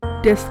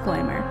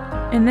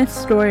Disclaimer. In this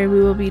story, we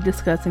will be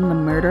discussing the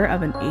murder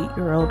of an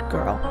 8-year-old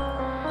girl.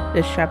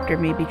 This chapter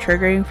may be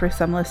triggering for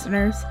some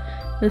listeners.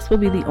 This will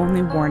be the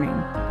only warning.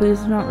 Please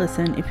do not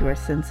listen if you are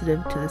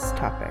sensitive to this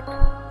topic.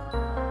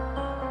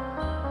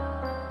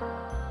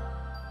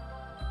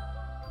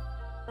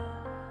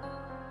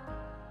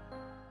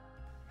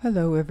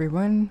 Hello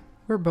everyone.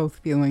 We're both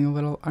feeling a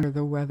little under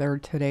the weather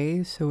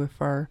today, so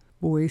if our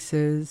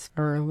voices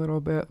are a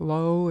little bit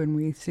low and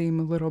we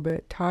seem a little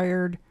bit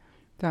tired,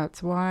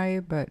 that's why,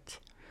 but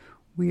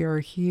we are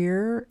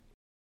here.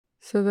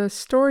 So the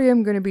story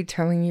I'm going to be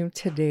telling you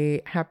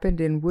today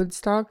happened in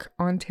Woodstock,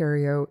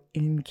 Ontario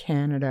in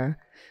Canada.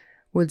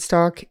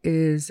 Woodstock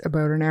is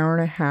about an hour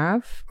and a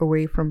half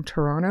away from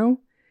Toronto,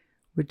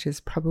 which is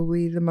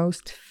probably the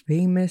most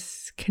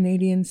famous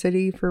Canadian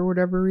city for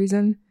whatever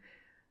reason.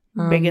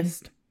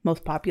 Biggest,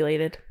 most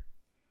populated.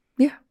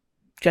 Yeah.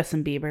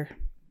 Justin Bieber.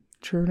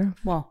 True enough.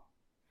 Well.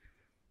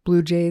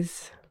 Blue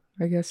Jays.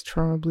 I guess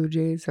Toronto Blue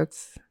Jays.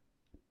 That's...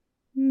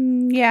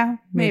 yeah,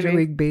 maybe. Major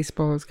League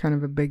Baseball is kind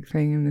of a big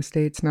thing in the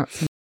States. Not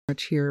so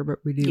much here, but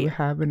we do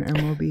have an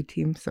MLB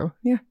team. So,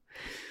 yeah.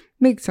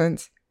 Makes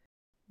sense.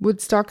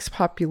 Woodstock's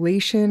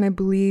population, I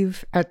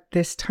believe, at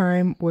this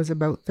time was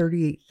about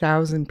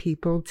 38,000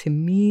 people. To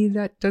me,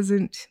 that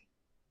doesn't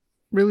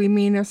really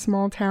mean a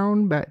small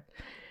town, but...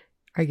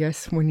 I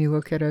guess when you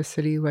look at a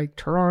city like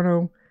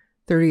Toronto,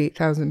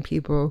 38,000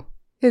 people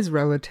is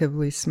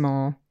relatively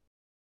small.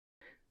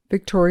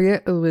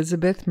 Victoria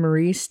Elizabeth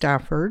Marie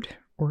Stafford,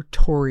 or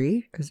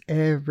Tori, as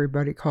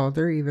everybody called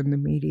her, even the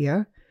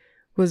media,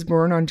 was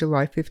born on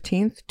July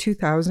 15th,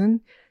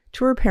 2000,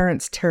 to her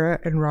parents Tara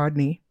and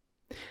Rodney.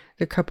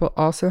 The couple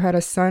also had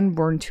a son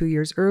born 2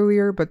 years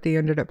earlier, but they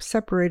ended up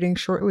separating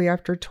shortly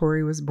after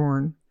Tori was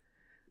born.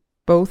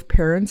 Both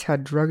parents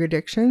had drug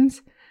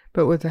addictions,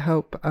 but with the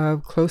help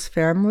of close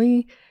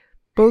family,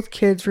 both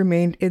kids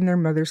remained in their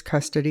mother's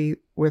custody,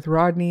 with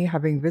Rodney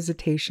having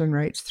visitation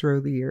rights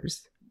through the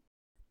years.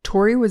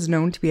 Tori was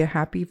known to be a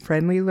happy,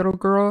 friendly little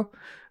girl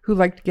who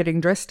liked getting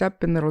dressed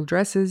up in little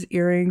dresses,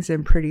 earrings,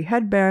 and pretty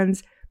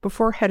headbands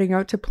before heading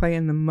out to play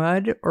in the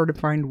mud or to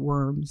find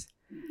worms.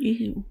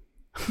 Ew.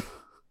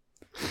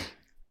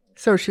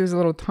 So she was a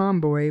little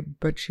tomboy,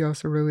 but she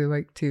also really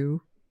liked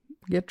to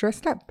get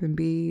dressed up and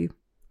be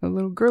a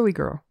little girly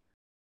girl.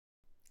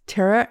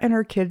 Tara and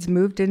her kids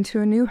moved into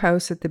a new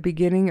house at the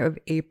beginning of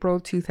April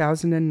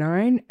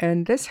 2009,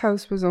 and this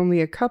house was only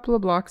a couple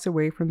of blocks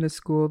away from the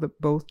school that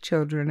both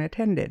children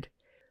attended.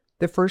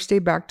 The first day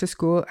back to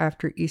school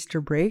after Easter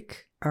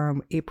break,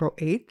 April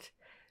 8th,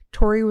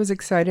 Tori was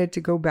excited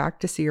to go back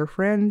to see her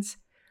friends.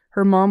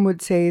 Her mom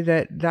would say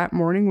that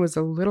morning was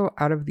a little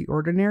out of the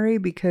ordinary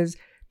because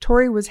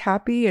Tori was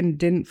happy and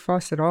didn't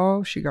fuss at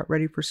all. She got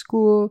ready for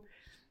school.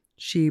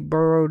 She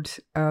borrowed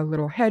a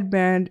little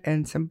headband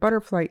and some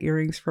butterfly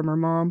earrings from her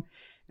mom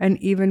and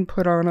even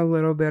put on a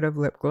little bit of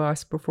lip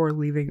gloss before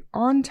leaving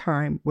on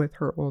time with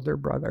her older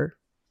brother.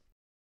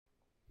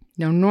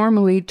 Now,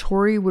 normally,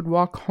 Tori would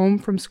walk home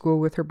from school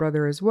with her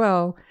brother as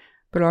well,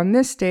 but on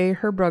this day,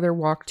 her brother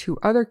walked 2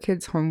 other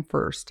kids home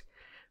first.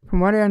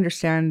 From what I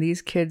understand,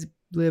 these kids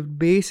lived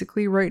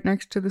basically right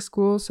next to the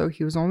school, so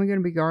he was only going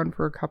to be gone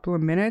for a couple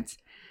of minutes,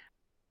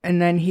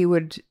 and then he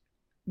would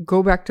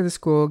go back to the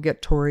school,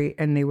 get Tori,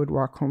 and they would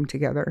walk home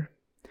together.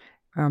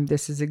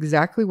 This is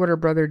exactly what her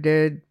brother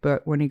did,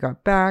 but when he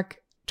got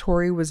back,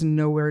 Tori was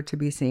nowhere to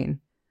be seen.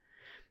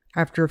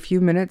 After a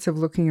few minutes of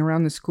looking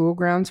around the school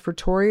grounds for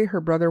Tori, her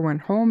brother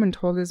went home and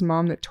told his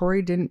mom that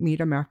Tori didn't meet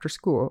him after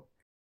school.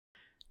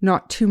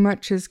 Not too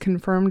much is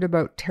confirmed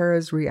about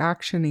Tara's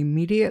reaction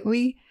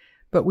immediately,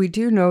 but we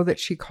do know that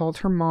she called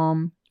her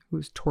mom,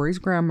 who's Tori's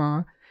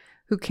grandma,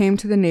 who came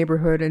to the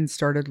neighborhood and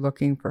started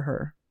looking for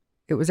her.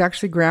 It was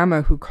actually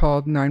Grandma who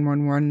called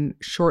 911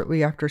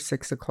 shortly after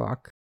 6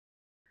 o'clock.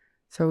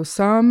 So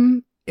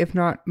some, if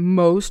not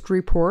most,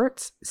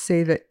 reports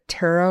say that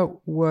Tara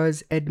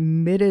was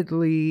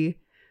admittedly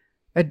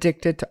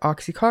addicted to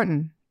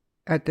Oxycontin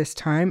at this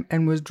time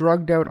and was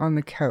drugged out on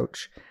the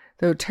couch,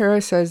 though Tara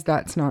says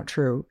that's not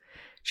true.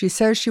 She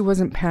says she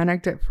wasn't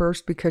panicked at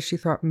first because she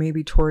thought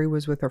maybe Tori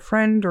was with a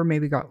friend or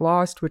maybe got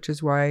lost, which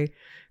is why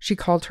she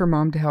called her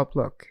mom to help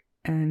look.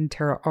 And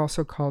Tara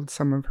also called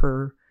some of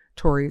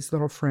Tori's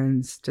little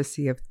friends to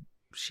see if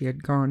she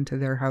had gone to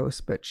their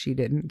house, but she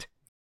didn't.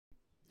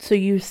 So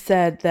you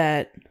said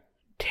that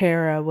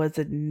Tara was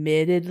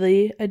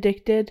admittedly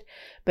addicted,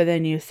 but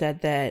then you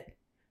said that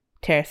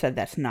Tara said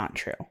that's not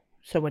true.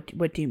 So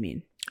what do you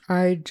mean?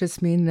 I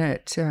just mean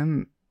that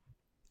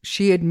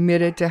she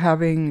admitted to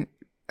having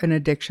an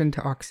addiction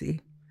to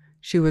Oxy.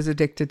 She was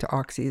addicted to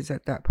Oxys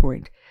at that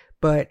point.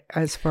 But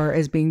as far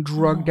as being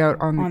drugged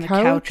out on the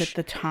couch at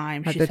the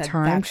time,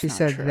 she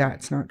said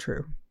that's not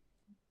true.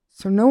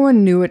 So no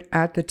one knew it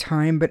at the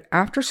time, but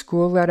after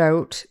school let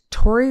out,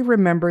 Tori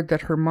remembered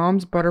that her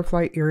mom's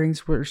butterfly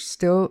earrings were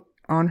still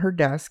on her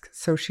desk,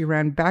 so she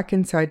ran back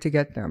inside to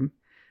get them.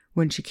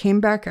 When she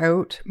came back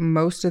out,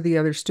 most of the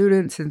other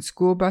students and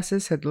school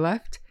buses had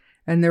left,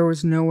 and there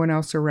was no one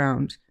else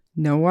around.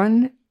 No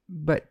one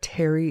but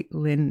Terry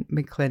Lynn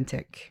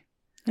McClintock.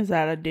 Is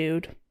that a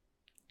dude?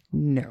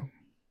 No.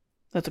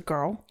 That's a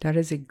girl? That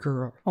is a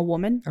girl. A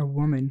woman? A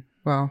woman.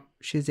 Well,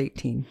 she's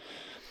 18.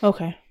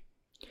 Okay.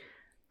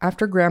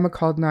 After Grandma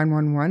called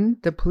 911,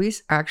 the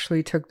police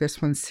actually took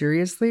this one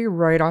seriously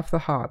right off the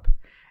hop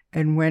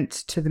and went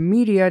to the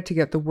media to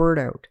get the word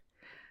out.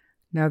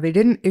 Now, they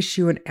didn't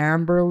issue an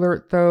Amber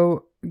Alert,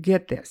 though.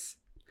 Get this.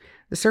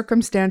 The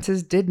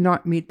circumstances did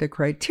not meet the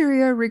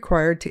criteria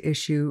required to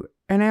issue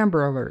an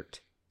Amber Alert.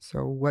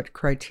 So what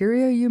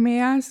criteria, you may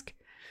ask?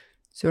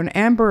 So an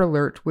Amber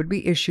Alert would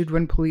be issued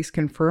when police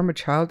confirm a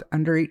child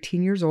under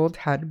 18 years old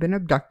had been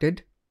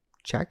abducted,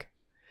 check,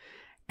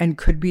 and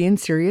could be in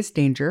serious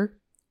danger,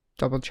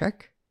 double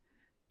check.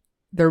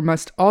 There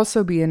must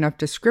also be enough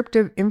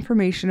descriptive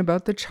information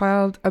about the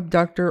child,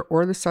 abductor,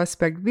 or the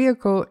suspect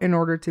vehicle in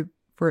order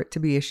for it to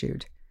be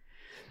issued.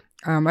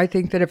 I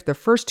think that if the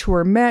first two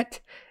are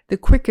met, the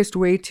quickest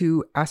way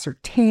to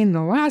ascertain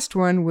the last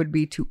one would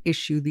be to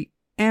issue the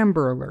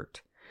Amber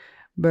Alert.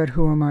 But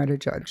who am I to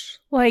judge?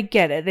 Well, I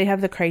get it. They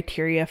have the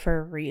criteria for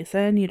a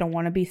reason. You don't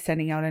want to be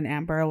sending out an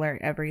Amber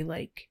Alert every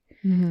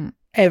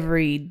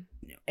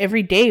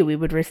day we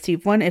would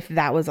receive one if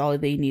that was all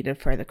they needed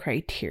for the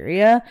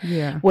criteria.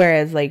 Yeah.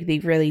 Whereas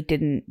they really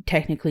didn't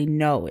technically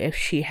know if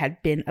she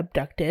had been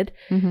abducted.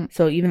 Mm-hmm.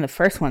 So even the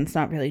first one's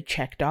not really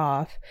checked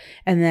off.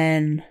 And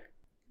then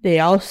they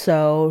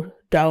also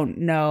don't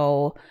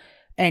know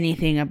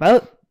anything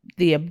about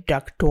the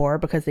abductor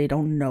because they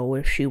don't know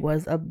if she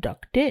was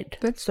abducted.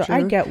 That's so true.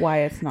 I get why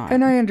it's not.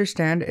 And I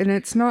understand. And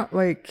it's not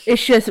like...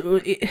 It's just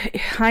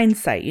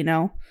hindsight, you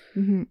know?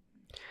 Mm-hmm.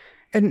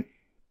 And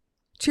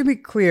to be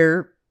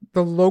clear,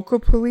 the local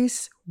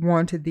police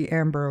wanted the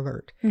Amber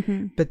Alert.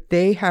 Mm-hmm. But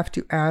they have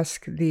to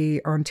ask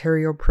the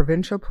Ontario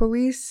Provincial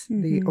Police,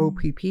 the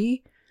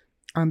OPP,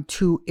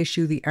 to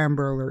issue the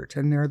Amber Alert.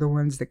 And they're the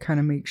ones that kind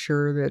of make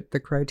sure that the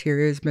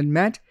criteria has been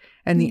met.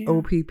 And the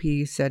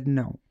OPP said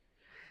no.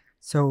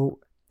 So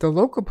the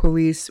local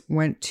police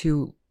went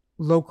to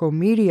local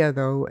media,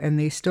 though, and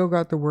they still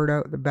got the word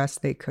out the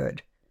best they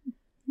could.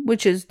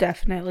 Which is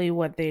definitely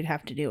what they'd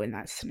have to do in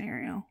that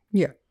scenario.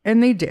 Yeah,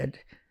 and they did.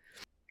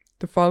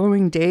 The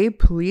following day,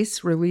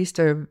 police released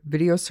a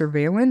video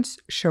surveillance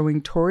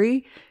showing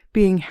Tori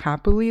being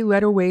happily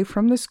led away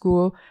from the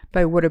school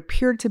by what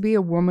appeared to be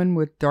a woman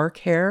with dark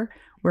hair,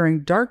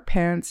 wearing dark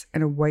pants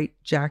and a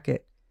white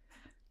jacket.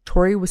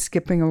 Tori was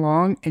skipping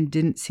along and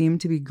didn't seem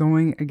to be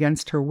going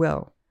against her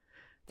will.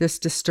 This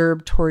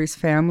disturbed Tori's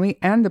family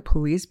and the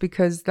police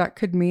because that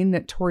could mean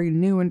that Tori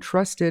knew and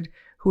trusted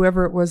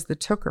whoever it was that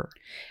took her.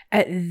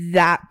 At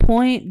that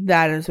point,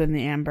 that is when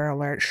the Amber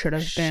Alert should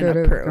have been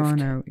approved. Should have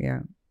gone out, yeah.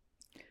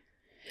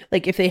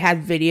 Like if they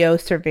had video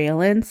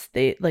surveillance,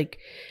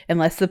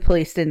 unless the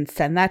police didn't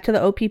send that to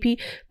the OPP,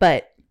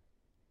 but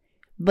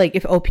like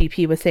if OPP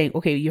was saying,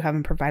 okay, you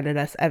haven't provided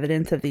us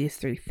evidence of these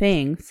three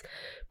things,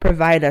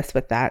 provide us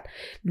with that.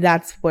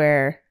 That's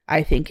where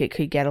I think it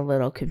could get a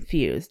little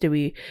confused. Do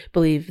we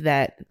believe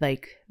that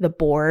the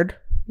board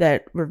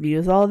that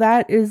reviews all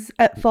that is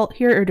at fault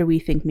here, or do we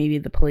think maybe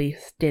the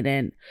police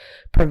didn't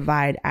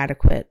provide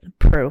adequate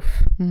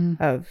proof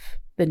of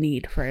the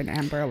need for an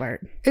Amber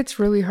Alert? It's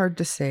really hard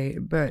to say,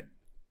 but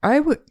I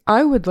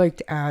would like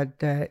to add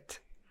that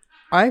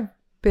I've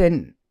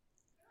been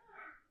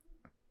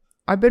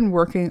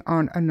working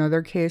on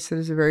another case that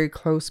is very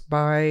close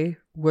by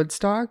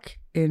Woodstock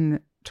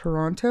in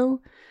Toronto,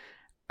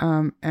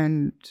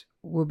 and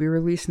we'll be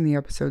releasing the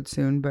episode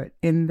soon. But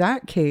in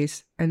that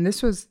case, and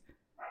this was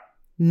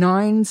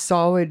 9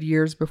 solid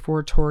years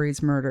before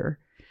Tori's murder,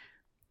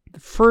 the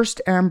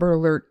first Amber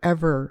Alert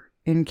ever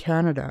in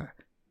Canada,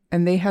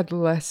 and they had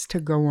less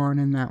to go on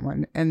in that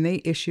one, and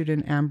they issued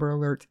an Amber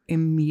Alert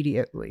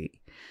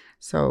immediately.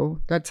 So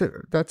that's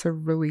a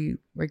really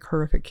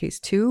horrific case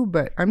too.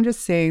 But I'm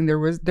just saying there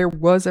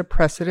was a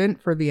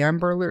precedent for the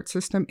Amber Alert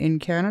system in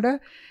Canada,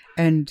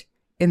 and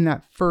in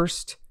that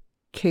first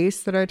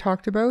case that I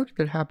talked about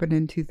that happened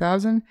in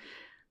 2000,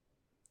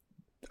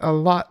 a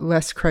lot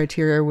less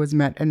criteria was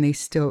met, and they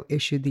still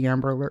issued the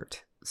Amber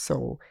Alert.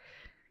 So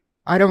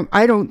I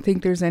don't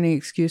think there's any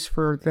excuse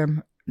for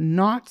them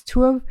not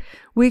to have.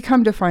 We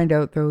come to find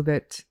out though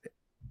that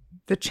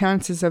the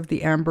chances of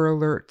the Amber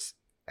Alert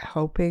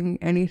helping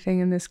anything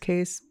in this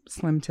case,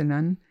 slim to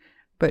none.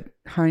 But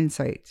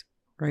hindsight,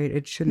 right?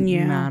 It shouldn't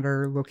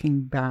matter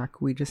looking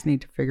back. We just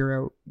need to figure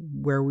out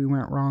where we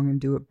went wrong and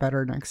do it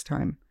better next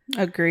time.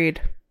 Agreed.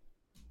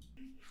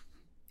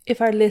 If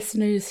our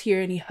listeners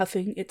hear any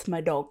huffing, it's my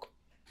dog.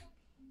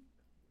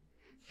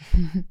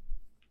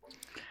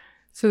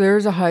 So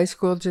there's a high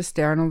school just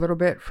down a little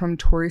bit from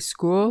Tori's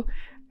school,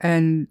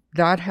 and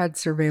that had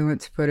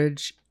surveillance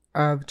footage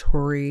of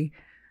Tori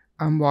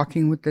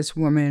walking with this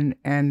woman,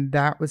 and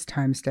that was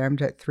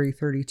timestamped at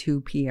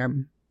 3:32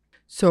 p.m.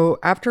 So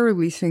after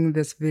releasing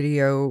this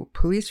video,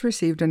 police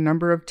received a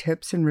number of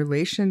tips in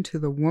relation to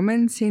the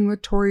woman seen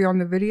with Tori on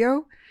the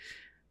video.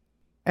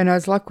 And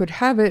as luck would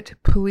have it,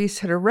 police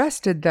had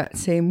arrested that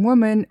same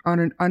woman on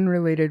an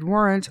unrelated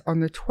warrant on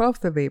the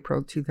 12th of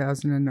April,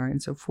 2009,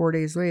 so 4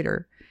 days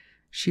later.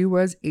 She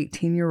was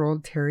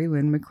 18-year-old Terry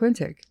Lynn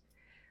McClintock.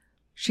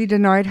 She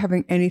denied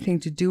having anything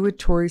to do with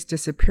Tori's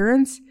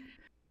disappearance.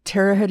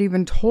 Tara had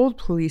even told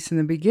police in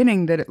the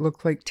beginning that it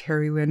looked like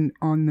Terry Lynn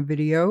on the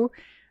video.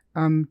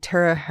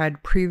 Tara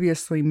had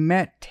previously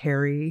met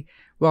Terry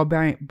while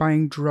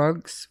buying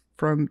drugs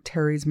from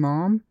Terry's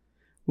mom.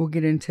 We'll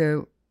get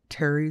into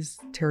Terry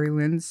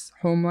Lynn's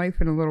home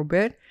life in a little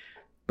bit.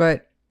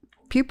 But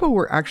people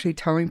were actually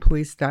telling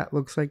police that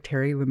looks like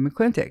Terry Lynn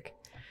McClintock.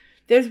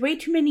 There's way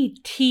too many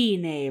T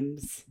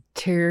names.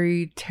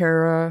 Terry,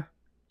 Tara,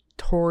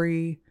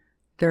 Tori.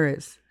 There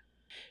is.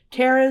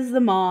 Tara's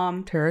the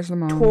mom.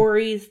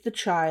 Tori's the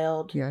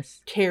child.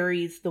 Yes.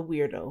 Terry's the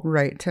weirdo.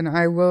 Right. And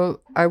I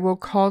will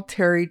call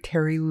Terry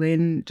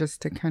Lynn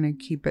just to kind of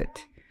keep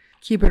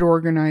it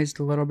organized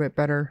a little bit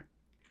better.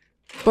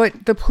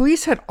 But the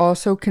police had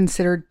also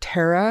considered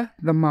Tara,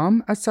 the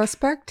mom, a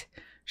suspect.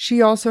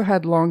 She also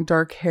had long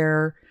dark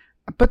hair,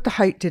 but the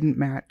height didn't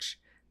match.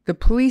 The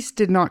police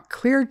did not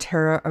clear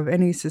Tara of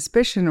any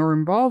suspicion or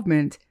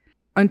involvement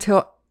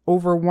until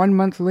over 1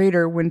 month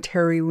later, when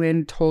Terry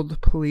Lynn told the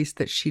police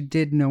that she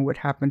did know what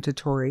happened to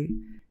Tori.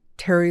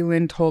 Terry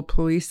Lynn told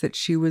police that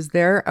she was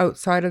there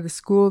outside of the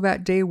school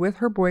that day with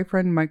her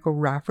boyfriend, Michael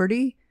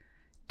Rafferty.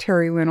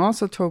 Terry Lynn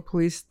also told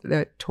police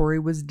that Tori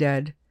was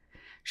dead.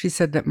 She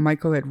said that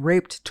Michael had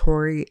raped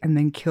Tori and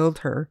then killed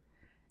her.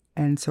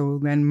 And so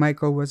then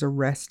Michael was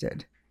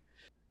arrested.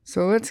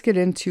 So let's get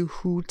into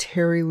who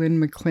Terry Lynn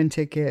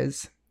McClintock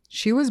is.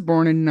 She was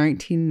born in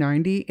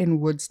 1990 in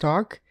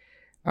Woodstock.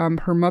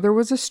 Her mother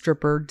was a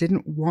stripper,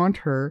 didn't want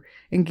her,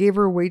 and gave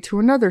her away to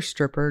another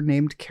stripper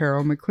named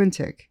Carol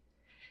McClintock.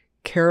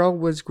 Carol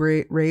was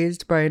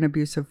raised by an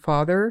abusive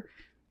father,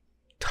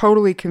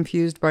 totally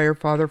confused by her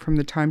father from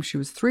the time she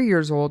was 3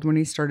 years old when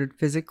he started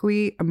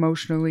physically,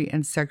 emotionally,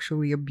 and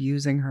sexually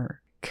abusing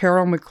her.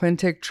 Carol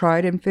McClintock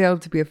tried and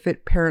failed to be a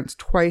fit parent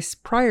twice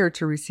prior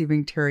to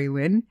receiving Terry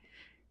Lynn.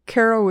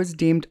 Carol was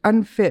deemed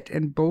unfit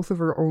and both of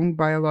her own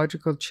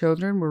biological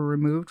children were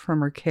removed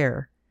from her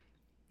care.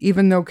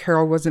 Even though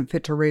Carol wasn't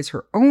fit to raise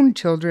her own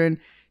children,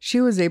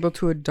 she was able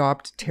to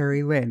adopt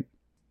Terry Lynn.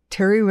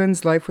 Terry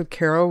Lynn's life with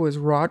Carol was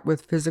wrought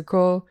with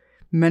physical,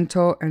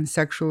 mental, and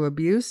sexual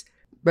abuse,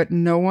 but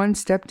no one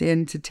stepped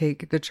in to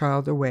take the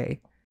child away.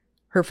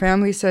 Her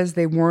family says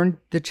they warned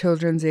the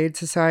Children's Aid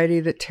Society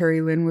that Terry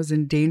Lynn was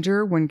in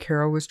danger when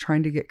Carol was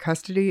trying to get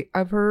custody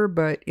of her,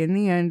 but in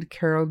the end,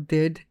 Carol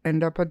did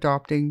end up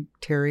adopting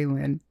Terry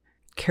Lynn.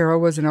 Carol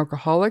was an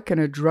alcoholic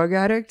and a drug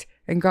addict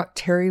and got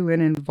Terry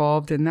Lynn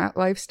involved in that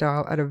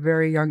lifestyle at a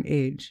very young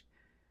age.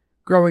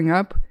 Growing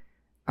up,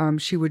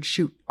 she would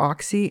shoot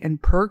oxy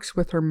and perks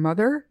with her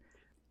mother,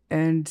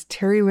 and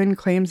Terry Lynn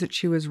claims that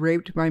she was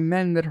raped by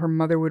men that her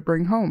mother would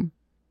bring home.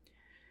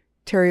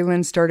 Terry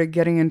Lynn started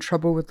getting in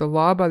trouble with the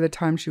law by the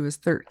time she was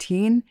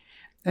 13,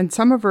 and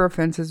some of her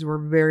offenses were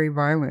very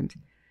violent.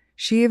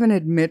 She even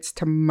admits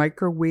to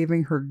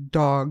microwaving her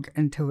dog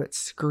until it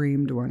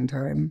screamed one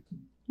time.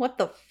 What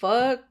the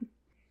fuck?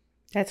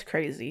 That's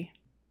crazy.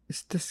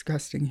 It's a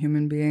disgusting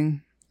human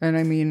being. And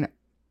I mean,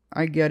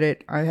 I get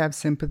it. I have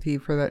sympathy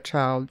for that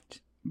child,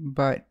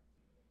 but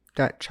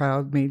that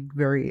child made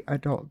very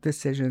adult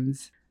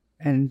decisions.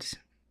 And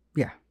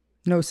yeah,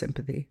 no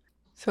sympathy.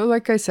 So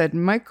like I said,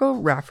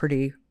 Michael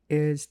Rafferty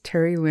is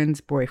Terry Lynn's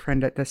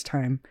boyfriend at this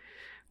time.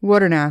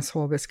 What an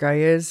asshole this guy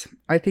is.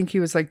 I think he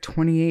was like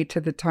 28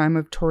 at the time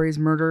of Tori's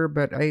murder,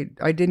 but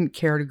I didn't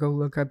care to go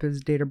look up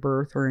his date of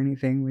birth or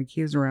anything. Like,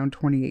 he was around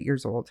 28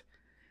 years old.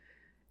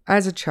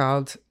 As a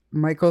child,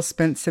 Michael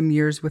spent some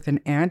years with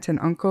an aunt and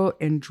uncle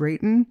in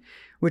Drayton,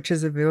 which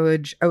is a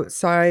village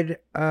outside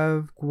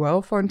of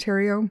Guelph,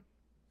 Ontario,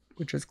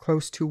 which is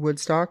close to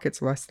Woodstock.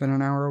 It's less than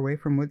an hour away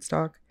from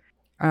Woodstock.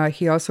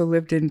 He also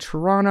lived in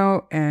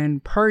Toronto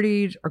and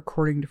partied,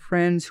 according to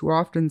friends who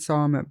often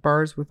saw him at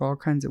bars with all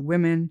kinds of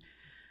women.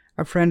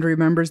 A friend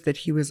remembers that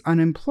he was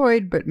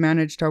unemployed, but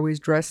managed to always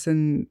dress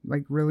in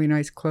like really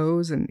nice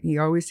clothes, and he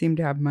always seemed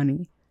to have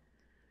money.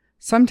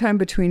 Sometime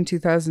between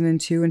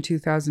 2002 and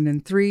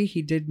 2003,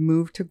 he did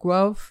move to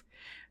Guelph,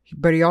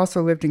 but he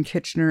also lived in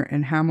Kitchener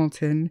and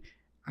Hamilton,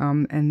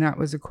 and that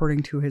was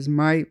according to his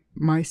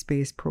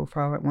MySpace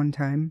profile at one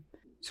time.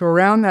 So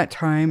around that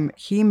time,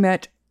 he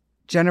met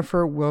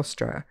Jennifer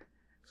Wilstra,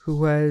 who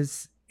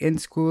was in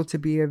school to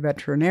be a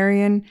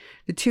veterinarian.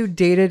 The two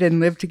dated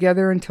and lived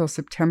together until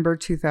September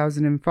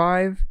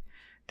 2005.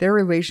 Their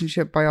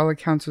relationship, by all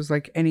accounts, was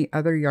like any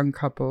other young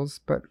couple's,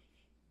 but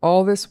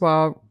all this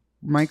while,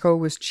 Michael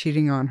was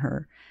cheating on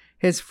her.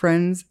 His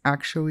friends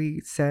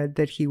actually said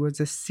that he was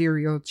a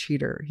serial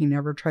cheater. He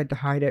never tried to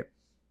hide it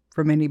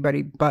from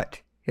anybody but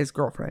his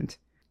girlfriend.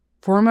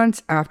 4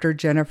 months after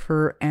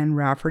Jennifer and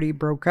Rafferty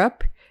broke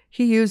up,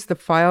 he used the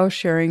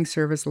file-sharing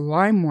service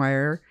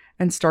LimeWire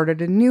and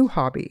started a new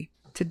hobby,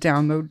 to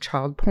download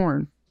child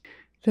porn.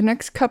 The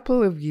next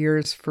couple of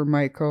years for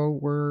Michael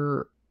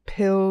were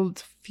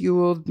pilled,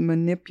 fueled,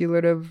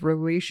 manipulative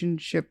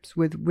relationships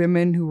with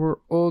women who were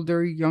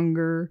older,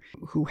 younger,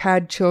 who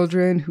had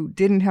children, who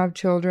didn't have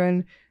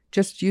children,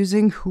 just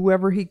using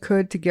whoever he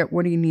could to get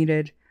what he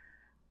needed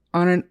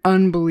on an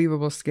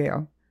unbelievable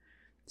scale.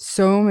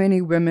 So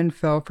many women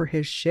fell for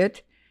his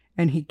shit,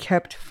 and he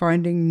kept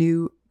finding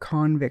new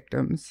con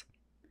victims.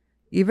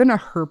 Even a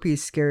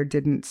herpes scare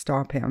didn't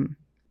stop him.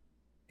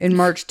 In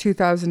March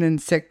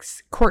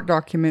 2006, court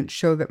documents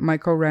show that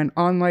Michael ran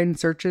online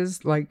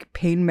searches like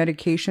pain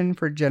medication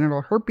for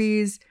genital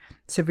herpes,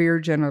 severe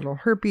genital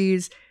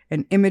herpes,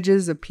 and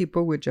images of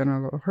people with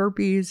genital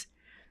herpes.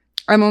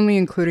 I'm only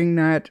including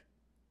that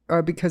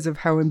because of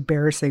how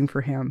embarrassing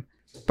for him,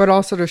 but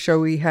also to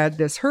show he had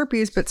this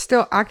herpes, but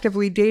still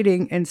actively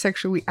dating and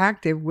sexually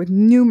active with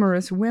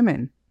numerous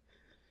women.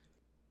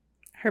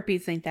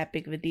 Herpes ain't that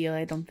big of a deal,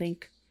 I don't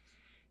think.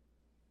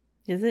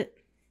 Is it?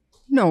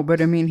 No,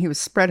 but I mean, he was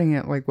spreading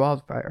it like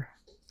wildfire,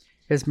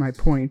 is my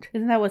point.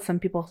 Isn't that what some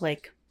people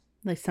like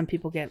some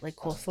people get, like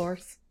cold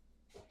sores?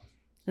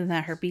 Isn't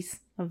that herpes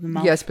of the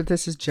mouth? Yes, but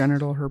this is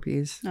genital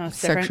herpes. Oh, it's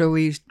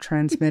sexually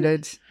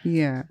transmitted.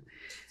 Yeah.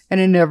 And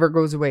it never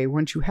goes away.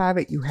 Once you have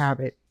it, you have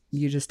it.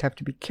 You just have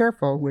to be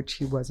careful, which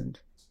he wasn't.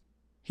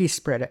 He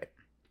spread it.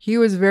 He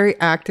was very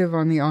active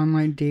on the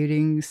online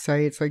dating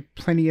sites like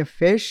Plenty of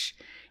Fish.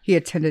 He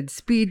attended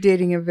speed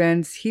dating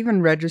events. He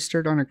even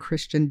registered on a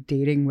Christian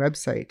dating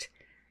website.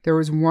 There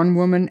was one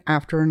woman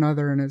after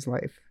another in his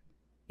life.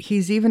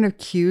 He's even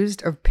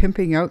accused of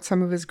pimping out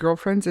some of his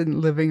girlfriends and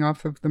living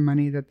off of the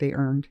money that they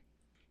earned.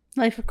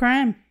 Life of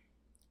crime.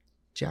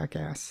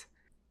 Jackass.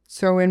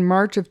 So in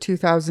March of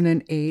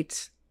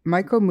 2008,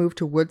 Michael moved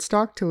to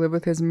Woodstock to live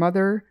with his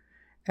mother,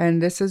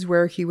 and this is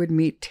where he would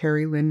meet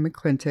Terry Lynn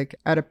McClintock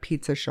at a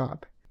pizza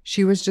shop.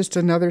 She was just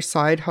another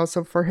side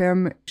hustle for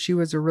him. She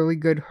was a really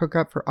good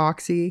hookup for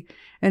Oxy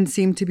and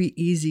seemed to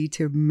be easy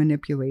to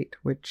manipulate,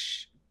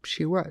 which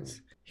she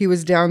was. He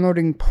was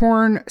downloading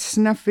porn,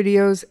 snuff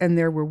videos, and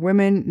there were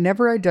women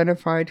never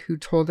identified who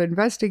told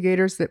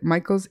investigators that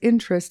Michael's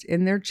interest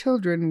in their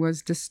children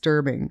was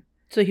disturbing.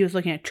 So he was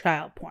looking at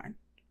child porn.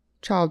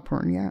 Child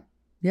porn, yeah.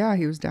 Yeah,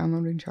 he was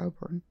downloading child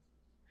porn.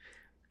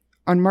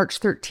 On March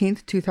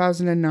 13th,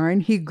 2009,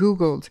 he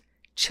Googled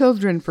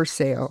children for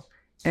sale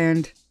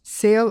and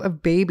sale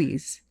of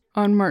babies.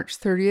 On March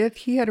 30th,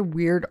 he had a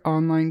weird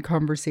online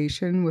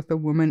conversation with a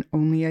woman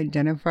only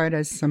identified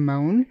as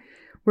Simone,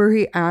 where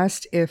he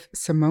asked if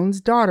Simone's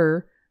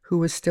daughter, who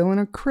was still in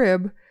a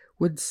crib,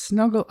 would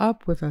snuggle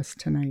up with us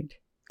tonight.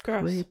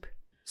 Gross. Creep.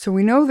 So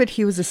we know that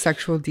he was a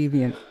sexual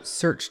deviant,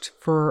 searched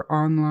for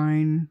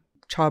online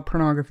child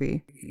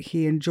pornography.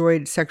 He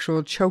enjoyed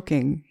sexual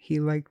choking. He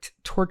liked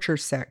torture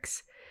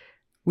sex.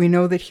 We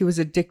know that he was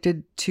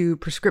addicted to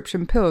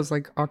prescription pills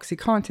like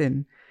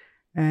OxyContin.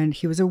 And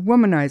he was a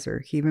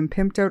womanizer. He even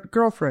pimped out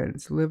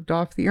girlfriends, lived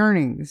off the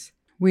earnings.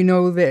 We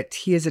know that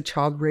he is a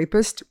child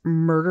rapist,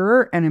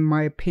 murderer, and in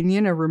my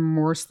opinion, a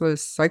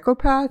remorseless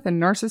psychopath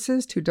and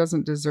narcissist who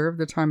doesn't deserve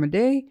the time of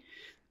day.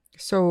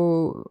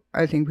 So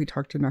I think we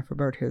talked enough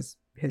about his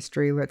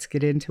history. Let's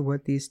get into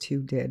what these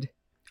two did.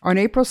 On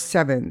April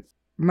 7th,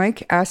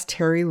 Mike asked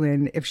Terry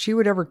Lynn if she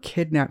would ever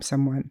kidnap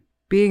someone.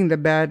 Being the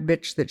bad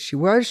bitch that she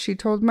was, she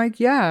told Mike,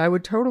 yeah, I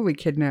would totally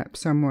kidnap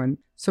someone.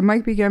 So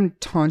Mike began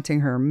taunting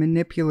her,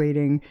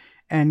 manipulating,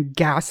 and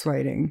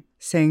gaslighting,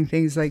 saying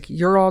things like,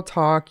 you're all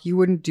talk, you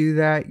wouldn't do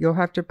that, you'll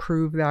have to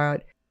prove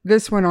that.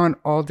 This went on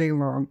all day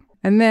long.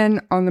 And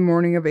then on the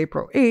morning of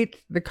April 8th,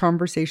 the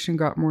conversation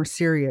got more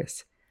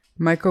serious.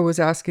 Michael was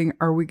asking,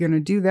 are we going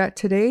to do that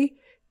today?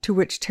 To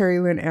which Terry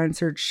Lynn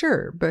answered,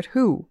 sure, but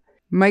who?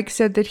 Mike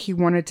said that he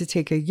wanted to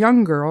take a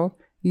young girl,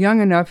 young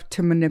enough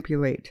to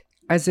manipulate.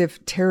 As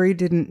if Terry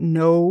didn't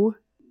know,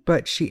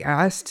 but she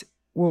asked,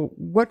 well,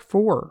 what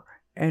for?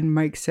 And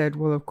Mike said,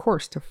 well, of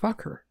course, to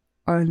fuck her.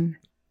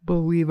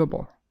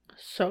 Unbelievable.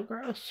 So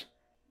gross.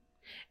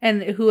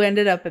 And who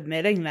ended up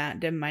admitting that?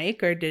 Did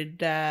Mike or did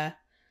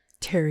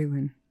Terry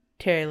Lynn?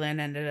 Terry Lynn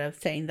ended up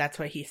saying that's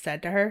what he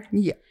said to her?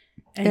 Yeah.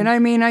 And I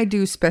mean, I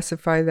do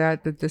specify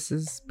that this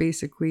is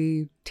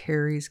basically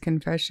Terry's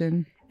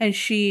confession. And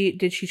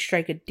did she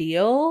strike a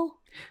deal?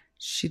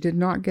 She did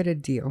not get a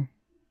deal.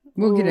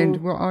 We'll get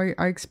into,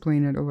 I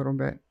explain it a little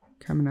bit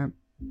coming up.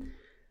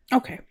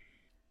 Okay.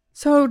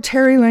 So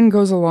Terry Lynn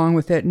goes along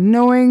with it,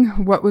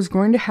 knowing what was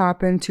going to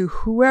happen to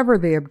whoever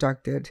they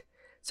abducted.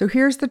 So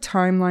here's the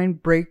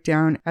timeline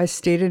breakdown as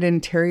stated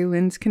in Terry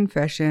Lynn's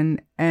confession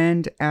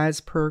and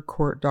as per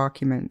court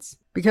documents.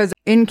 Because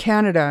in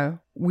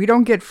Canada, we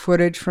don't get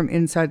footage from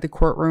inside the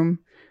courtroom.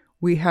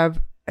 We have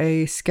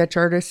a sketch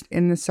artist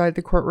inside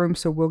the courtroom,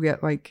 so we'll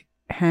get like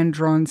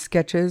hand-drawn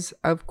sketches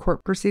of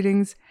court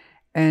proceedings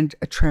and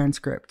a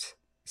transcript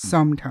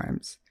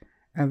sometimes.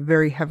 A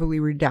very heavily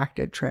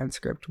redacted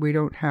transcript. We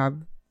don't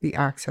have the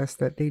access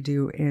that they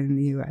do in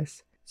the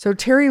US. So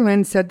Terry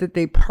Lynn said that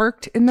they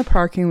parked in the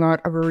parking lot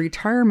of a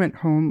retirement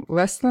home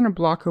less than a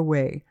block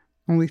away,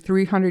 only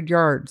 300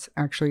 yards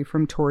actually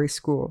from Tori's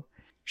school.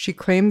 She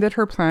claimed that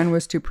her plan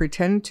was to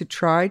pretend to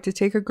try to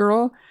take a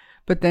girl,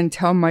 but then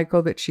tell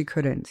Michael that she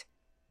couldn't.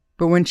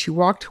 But when she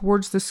walked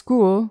towards the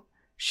school,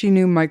 she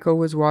knew Michael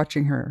was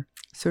watching her.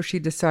 So she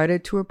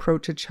decided to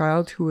approach a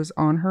child who was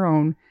on her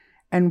own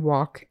and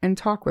walk and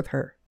talk with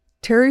her.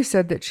 Terry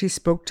said that she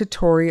spoke to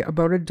Tori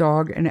about a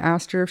dog and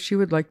asked her if she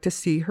would like to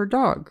see her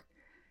dog.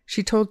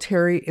 She told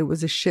Terry it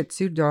was a Shih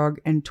Tzu dog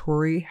and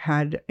Tori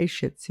had a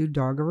Shih Tzu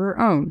dog of her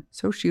own,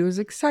 so she was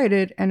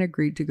excited and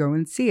agreed to go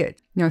and see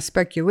it. Now,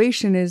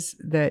 speculation is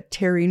that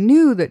Terry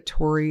knew that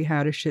Tori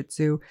had a Shih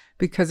Tzu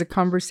because of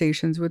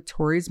conversations with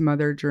Tori's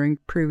mother during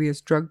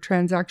previous drug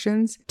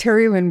transactions.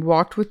 Terry Lynn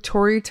walked with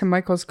Tori to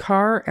Michael's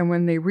car, and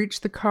when they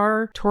reached the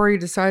car, Tori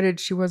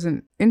decided she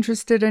wasn't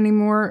interested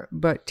anymore,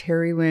 but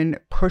Terry Lynn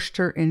pushed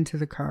her into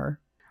the car.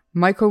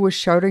 Michael was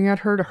shouting at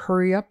her to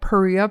hurry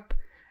up,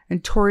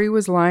 and Tori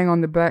was lying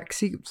on the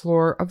backseat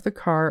floor of the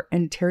car,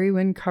 and Terry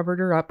Lynn covered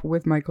her up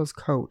with Michael's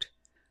coat.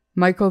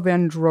 Michael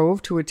then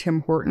drove to a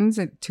Tim Hortons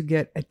to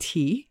get a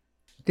tea.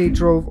 They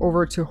drove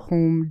over to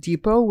Home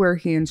Depot, where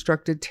he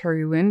instructed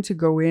Terry Lynn to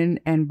go in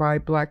and buy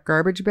black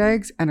garbage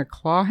bags and a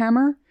claw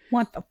hammer.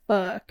 What the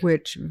fuck?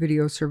 Which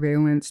video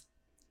surveillance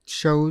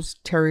shows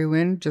Terry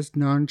Lynn just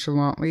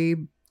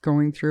nonchalantly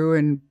going through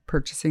and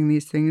purchasing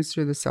these things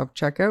through the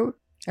self-checkout.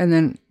 And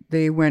then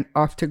they went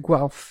off to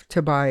Guelph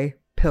to buy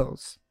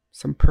pills,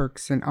 some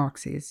perks and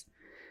oxys.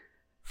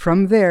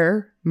 From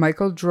there,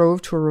 Michael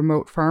drove to a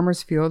remote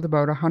farmer's field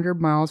about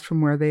 100 miles from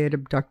where they had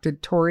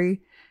abducted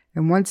Tori,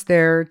 and once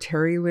there,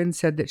 Terry Lynn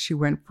said that she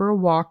went for a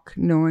walk,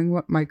 knowing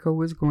what Michael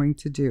was going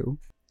to do.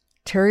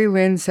 Terry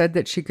Lynn said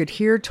that she could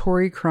hear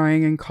Tori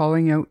crying and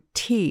calling out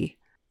T,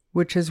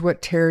 which is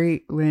what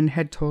Terry Lynn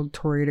had told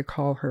Tori to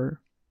call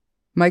her.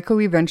 Michael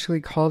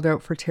eventually called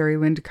out for Terry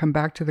Lynn to come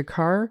back to the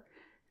car,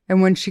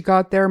 and when she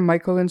got there,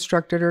 Michael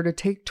instructed her to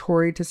take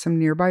Tori to some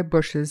nearby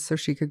bushes so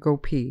she could go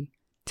pee.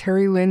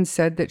 Terry Lynn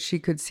said that she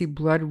could see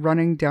blood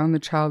running down the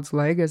child's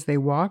leg as they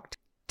walked.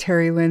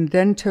 Terry Lynn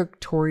then took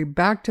Tori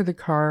back to the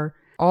car.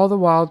 All the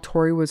while,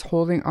 Tori was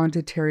holding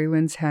onto Terry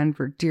Lynn's hand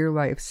for dear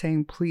life,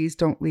 saying, "Please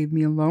don't leave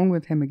me alone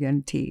with him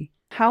again, T."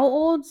 How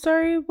old,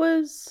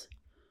 was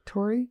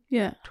Tori?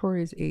 Yeah.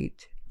 Tori's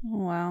 8. Oh,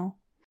 wow.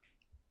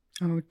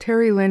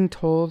 Terry Lynn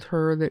told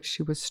her that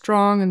she was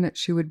strong and that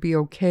she would be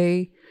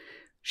okay.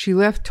 She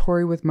left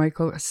Tori with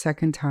Michael a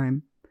second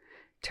time.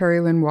 Terry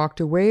Lynn walked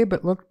away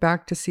but looked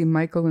back to see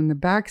Michael in the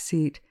back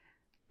seat,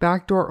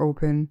 back door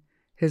open,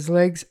 his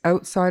legs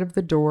outside of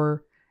the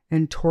door,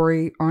 and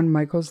Tori on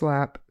Michael's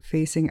lap,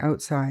 facing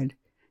outside.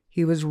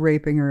 He was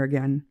raping her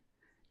again.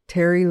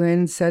 Terry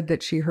Lynn said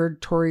that she heard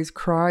Tori's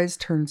cries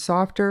turn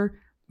softer,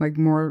 like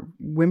more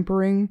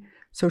whimpering,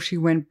 so she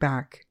went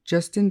back,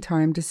 just in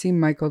time to see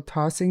Michael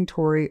tossing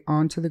Tori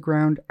onto the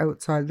ground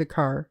outside the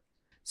car.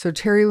 So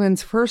Terry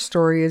Lynn's first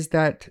story is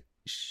that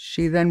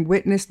she then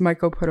witnessed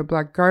Michael put a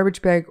black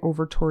garbage bag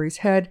over Tori's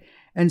head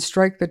and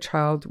strike the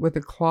child with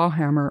a claw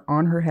hammer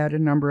on her head a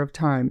number of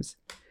times.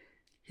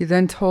 He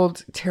then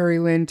told Terry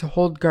Lynn to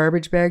hold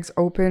garbage bags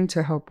open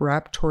to help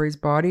wrap Tori's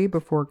body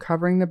before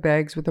covering the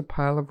bags with a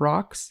pile of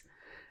rocks.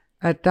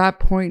 At that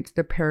point,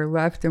 the pair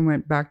left and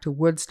went back to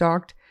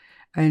Woodstock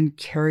and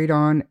carried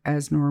on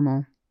as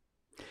normal.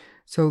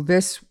 So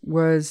this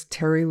was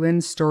Terry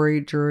Lynn's story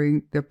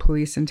during the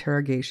police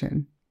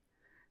interrogation.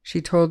 She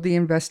told the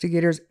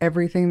investigators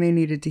everything they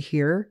needed to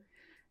hear,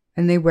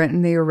 and they went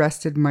and they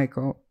arrested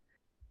Michael.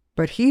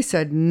 But he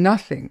said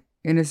nothing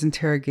in his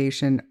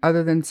interrogation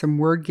other than some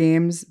word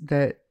games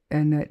that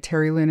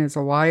Terry Lynn is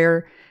a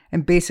liar,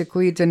 and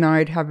basically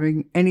denied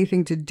having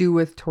anything to do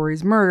with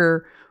Tori's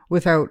murder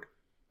without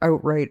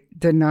outright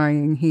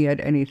denying he had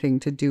anything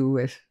to do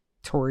with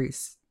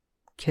Tori's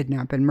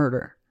kidnap and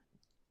murder.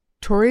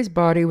 Tori's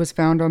body was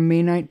found on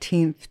May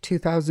 19th,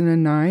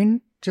 2009,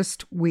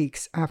 just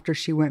weeks after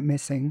she went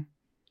missing.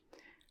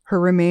 Her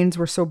remains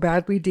were so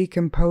badly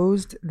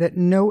decomposed that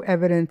no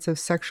evidence of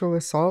sexual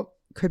assault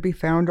could be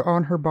found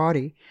on her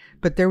body,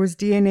 but there was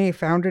DNA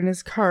found in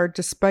his car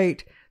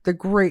despite the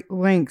great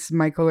lengths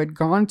Michael had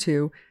gone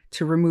to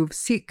remove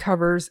seat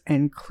covers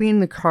and clean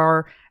the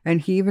car,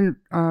 and he even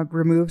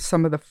removed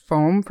some of the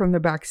foam from the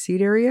back seat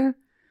area.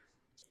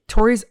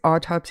 Tori's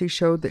autopsy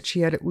showed that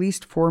she had at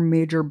least 4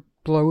 major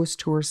blows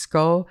to her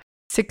skull,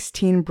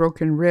 16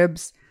 broken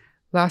ribs,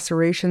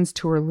 lacerations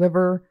to her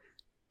liver,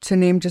 to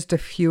name just a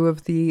few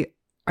of the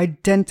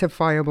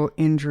identifiable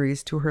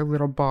injuries to her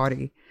little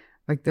body.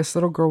 Like, this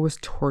little girl was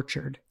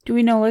tortured. Do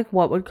we know,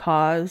 what would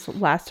cause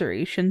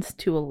lacerations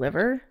to a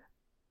liver?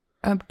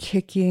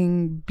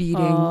 Kicking, beating.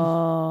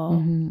 Oh.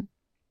 Mm-hmm.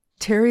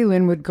 Terry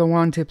Lynn would go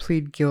on to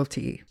plead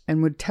guilty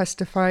and would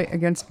testify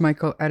against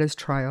Michael at his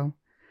trial.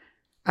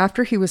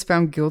 After he was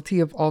found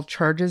guilty of all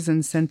charges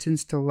and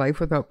sentenced to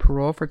life without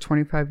parole for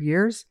 25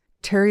 years,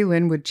 Terry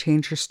Lynn would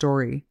change her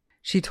story.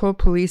 She told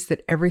police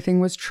that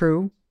everything was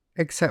true,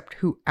 except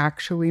who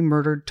actually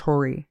murdered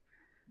Tori.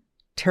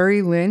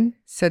 Terry Lynn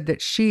said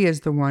that she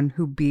is the one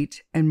who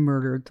beat and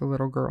murdered the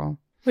little girl.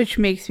 Which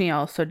makes me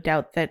also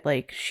doubt that,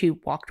 she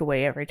walked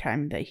away every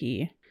time that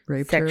he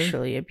raped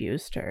sexually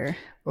abused her.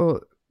 Well,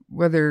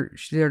 whether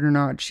she did or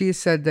not, she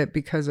said that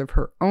because of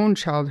her own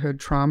childhood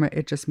trauma,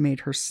 it just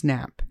made her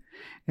snap.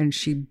 And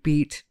she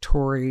beat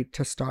Tori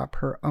to stop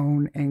her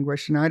own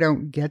anguish. And I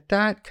don't get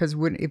that, because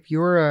if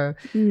you're a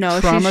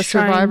trauma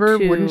survivor,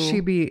 wouldn't she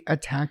be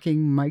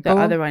attacking Michael?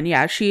 The other one,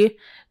 yeah.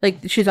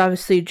 She's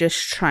obviously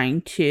just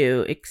trying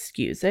to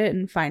excuse it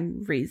and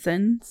find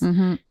reasons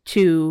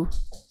to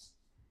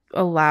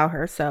allow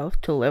herself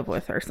to live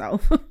with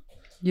herself.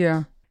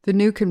 Yeah. The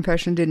new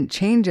confession didn't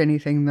change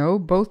anything, though.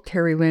 Both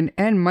Terry Lynn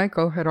and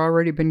Michael had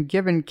already been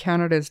given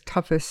Canada's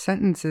toughest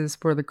sentences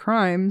for the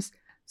crimes.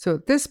 So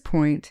at this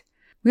point,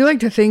 we like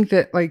to think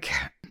that, like,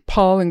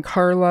 Paul and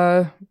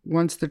Carla,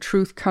 once the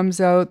truth comes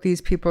out,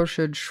 these people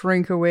should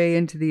shrink away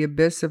into the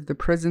abyss of the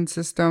prison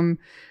system.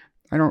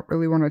 I don't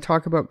really want to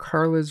talk about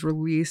Carla's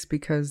release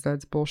because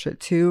that's bullshit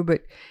too.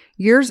 But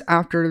years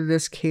after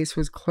this case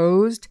was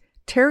closed,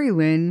 Terry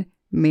Lynn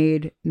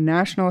made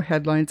national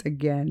headlines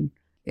again.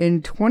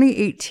 In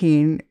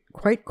 2018,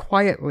 quite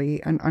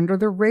quietly and under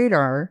the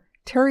radar,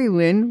 Terry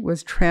Lynn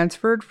was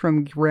transferred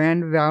from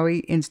Grand Valley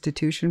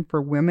Institution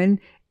for Women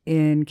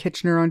in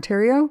Kitchener,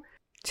 Ontario,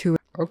 to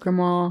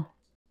Okemo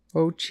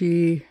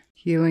Ochi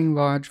Healing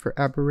Lodge for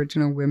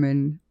Aboriginal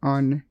Women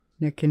on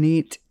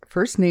Nikanit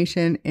First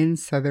Nation in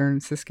southern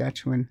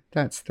Saskatchewan.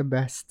 That's the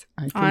best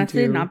I can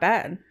Honestly, do. not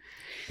bad.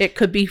 It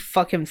could be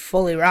fucking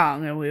fully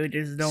wrong and we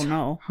just don't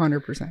know.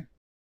 100%.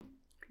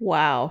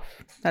 Wow.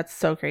 That's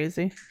so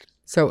crazy.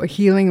 So a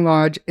healing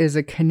lodge is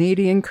a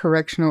Canadian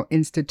correctional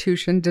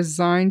institution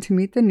designed to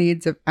meet the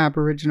needs of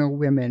Aboriginal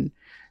women.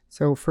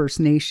 So First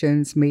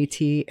Nations,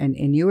 Métis, and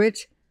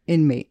Inuit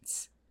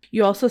inmates.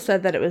 You also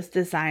said that it was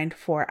designed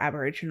for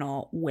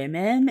Aboriginal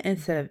women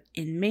instead of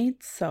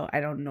inmates. So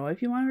I don't know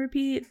if you want to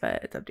repeat,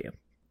 but it's up to you.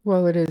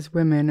 Well, it is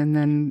women and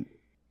then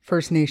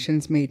First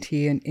Nations,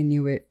 Métis, and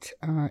Inuit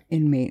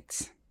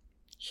inmates.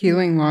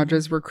 Healing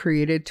lodges were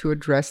created to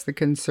address the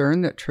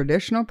concern that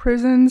traditional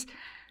prisons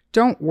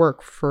don't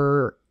work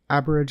for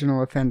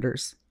Aboriginal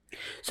offenders.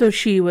 So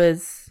she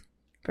was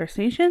First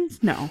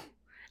Nations? No.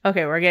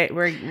 Okay, we're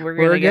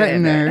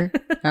getting there.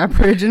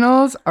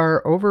 Aboriginals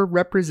are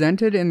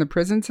overrepresented in the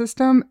prison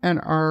system and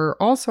are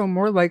also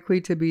more likely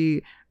to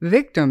be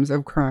victims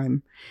of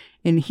crime.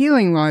 In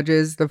healing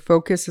lodges, the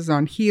focus is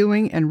on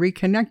healing and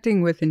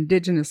reconnecting with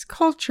Indigenous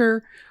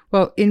culture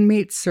while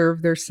inmates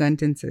serve their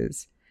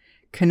sentences.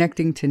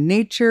 Connecting to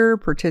nature,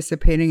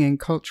 participating in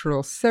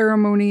cultural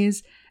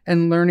ceremonies,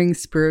 and learning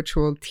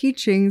spiritual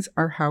teachings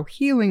are how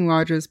healing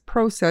lodges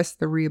process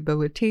the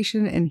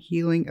rehabilitation and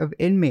healing of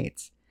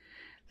inmates.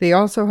 They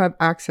also have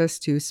access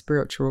to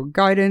spiritual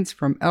guidance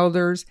from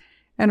elders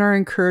and are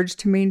encouraged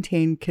to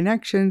maintain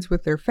connections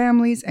with their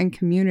families and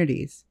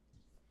communities.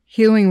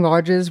 Healing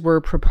lodges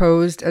were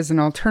proposed as an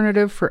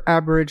alternative for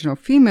Aboriginal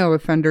female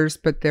offenders,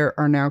 but there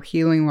are now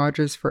healing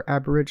lodges for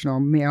Aboriginal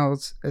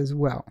males as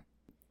well.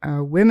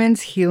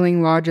 Women's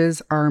healing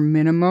lodges are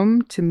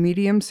minimum to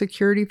medium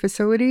security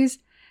facilities,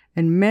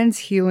 and men's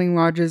healing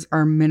lodges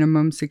are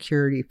minimum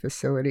security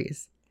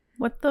facilities.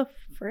 What the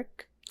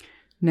frick?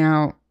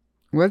 Now,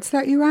 what's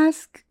that, you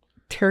ask?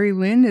 Terry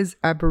Lynn is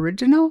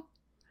Aboriginal?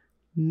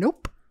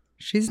 Nope,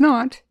 she's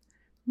not.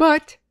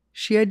 But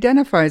she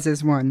identifies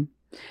as one.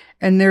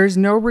 And there is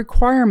no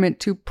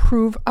requirement to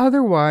prove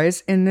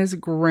otherwise in this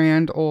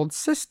grand old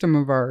system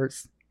of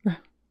ours.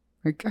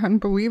 Like,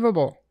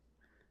 unbelievable.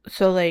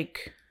 So,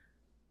 like,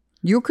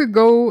 you could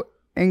go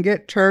and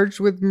get charged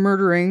with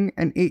murdering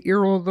an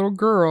 8-year-old little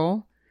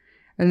girl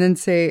and then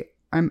say,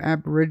 I'm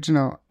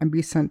Aboriginal, and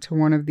be sent to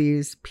one of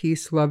these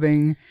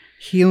peace-loving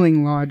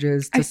healing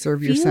lodges to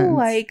serve your sentence. I feel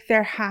like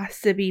there has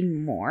to be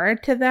more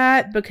to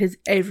that because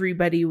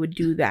everybody would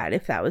do that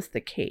if that was the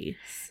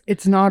case.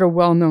 It's not a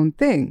well-known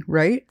thing,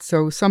 right?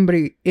 So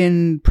somebody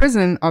in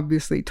prison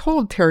obviously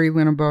told Terry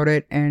Lynn about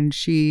it, and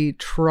she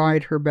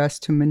tried her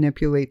best to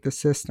manipulate the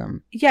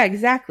system. Yeah,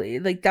 exactly.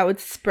 Like, that would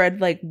spread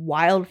like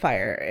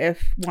wildfire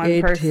if one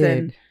person...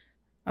 Did.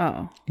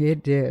 Oh.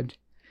 It did.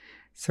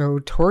 So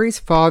Tori's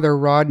father,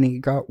 Rodney,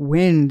 got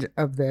wind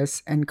of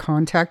this and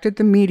contacted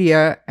the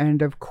media.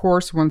 And of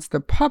course, once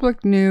the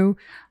public knew,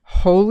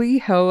 holy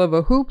hell of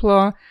a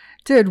hoopla,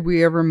 did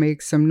we ever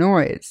make some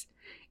noise.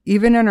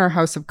 Even in our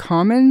House of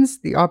Commons,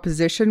 the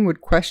opposition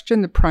would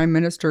question the Prime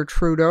Minister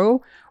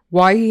Trudeau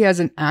why he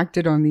hasn't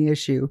acted on the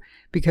issue,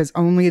 because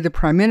only the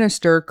Prime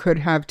Minister could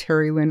have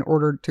Terry Lynn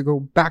ordered to go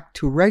back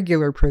to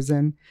regular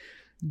prison.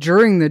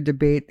 During the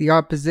debate, the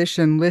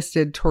opposition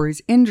listed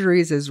Tori's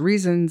injuries as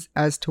reasons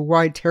as to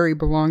why Terry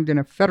belonged in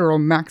a federal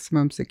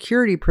maximum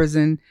security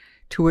prison,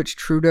 to which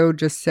Trudeau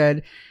just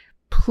said,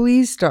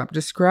 please stop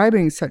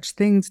describing such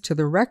things to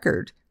the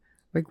record.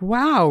 Like,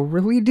 wow,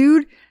 really,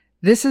 dude?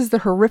 This is the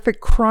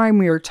horrific crime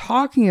we are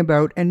talking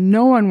about, and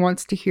no one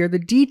wants to hear the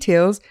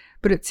details,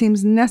 but it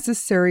seems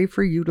necessary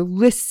for you to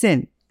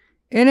listen.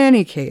 In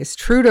any case,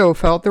 Trudeau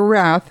felt the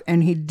wrath,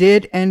 and he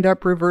did end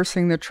up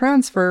reversing the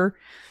transfer.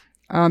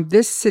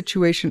 This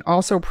situation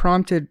also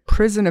prompted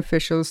prison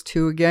officials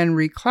to again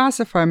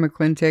reclassify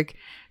McClintock,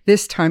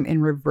 this time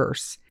in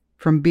reverse,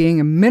 from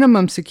being a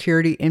minimum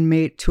security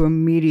inmate to a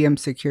medium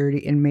security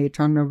inmate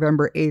on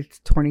November 8th,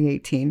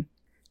 2018.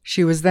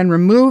 She was then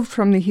removed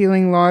from the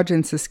Healing Lodge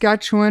in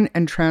Saskatchewan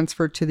and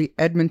transferred to the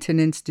Edmonton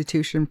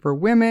Institution for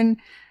Women,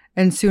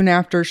 and soon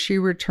after she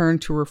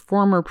returned to her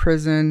former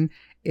prison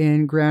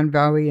in Grand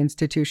Valley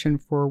Institution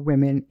for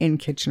Women in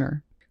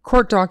Kitchener.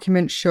 Court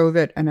documents show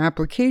that an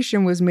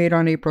application was made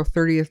on April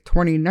 30th,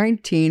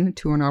 2019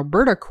 to an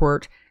Alberta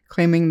court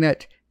claiming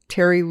that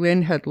Terry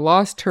Lynn had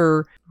lost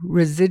her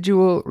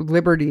residual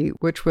liberty,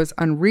 which was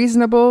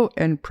unreasonable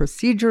and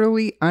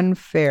procedurally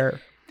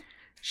unfair.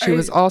 She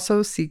was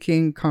also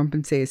seeking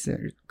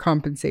compensation.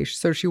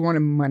 So she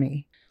wanted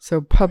money. So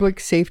Public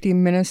Safety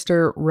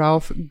Minister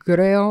Ralph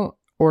Goodale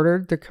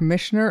ordered the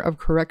Commissioner of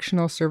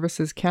Correctional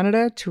Services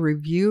Canada to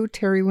review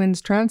Terry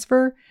Lynn's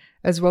transfer,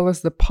 as well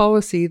as the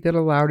policy that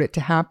allowed it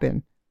to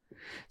happen.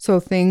 So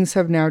things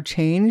have now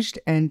changed,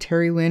 and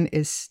Terry Lynn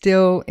is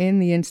still in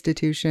the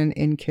institution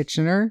in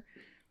Kitchener.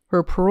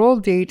 Her parole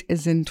date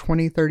is in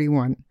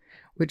 2031,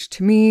 which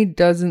to me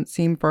doesn't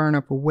seem far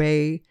enough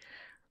away.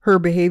 Her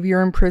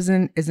behavior in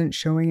prison isn't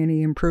showing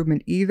any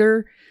improvement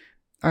either.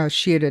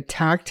 She had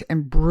attacked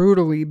and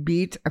brutally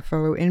beat a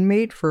fellow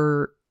inmate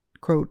for,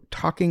 quote,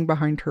 talking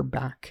behind her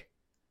back.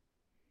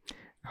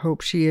 I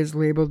hope she is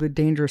labeled a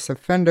dangerous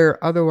offender.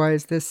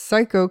 Otherwise, this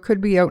psycho could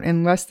be out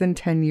in less than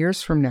 10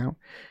 years from now.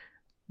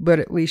 But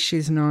at least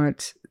she's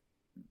not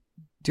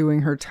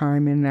doing her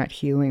time in that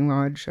healing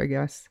lodge, I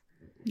guess.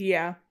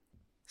 Yeah.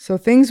 So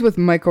things with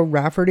Michael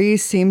Rafferty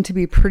seemed to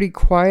be pretty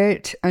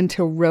quiet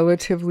until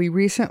relatively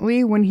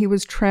recently when he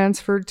was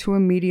transferred to a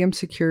medium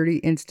security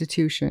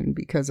institution,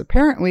 because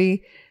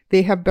apparently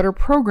they have better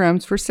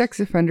programs for sex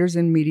offenders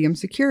in medium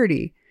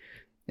security.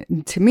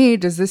 And to me,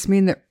 does this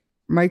mean that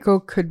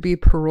Michael could be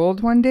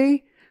paroled one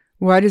day?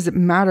 Why does it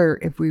matter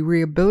if we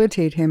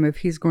rehabilitate him if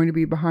he's going to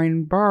be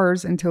behind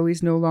bars until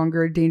he's no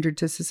longer a danger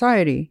to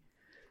society?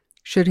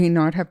 Should he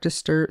not have to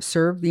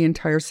serve the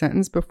entire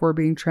sentence before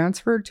being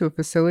transferred to a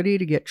facility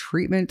to get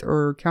treatment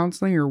or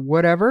counseling or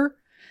whatever?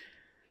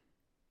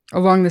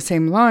 Along the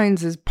same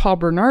lines as Paul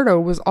Bernardo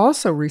was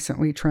also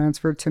recently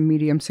transferred to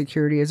medium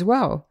security as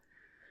well.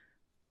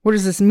 What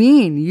does this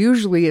mean?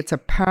 Usually it's a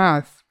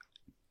path,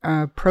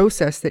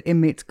 process that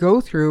inmates go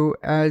through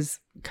as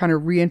kind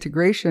of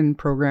reintegration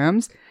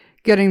programs,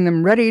 getting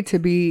them ready to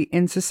be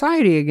in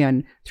society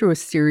again through a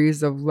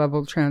series of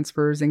level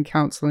transfers and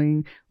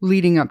counseling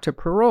leading up to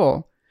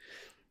parole.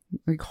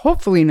 Like,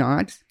 hopefully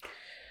not,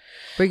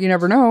 but you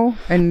never know.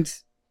 And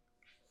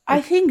I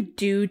think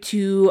due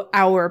to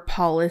our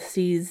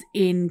policies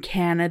in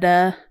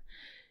Canada,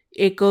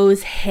 it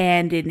goes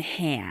hand in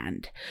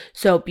hand.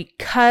 So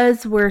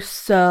because we're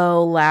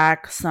so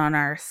lax on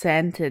our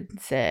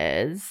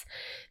sentences,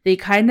 they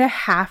kind of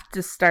have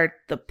to start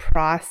the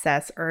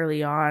process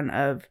early on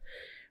of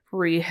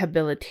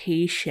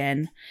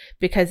rehabilitation,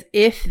 because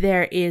if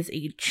there is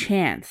a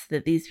chance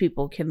that these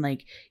people can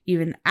like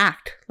even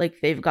act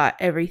like they've got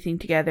everything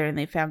together and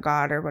they found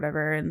God or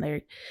whatever and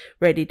they're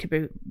ready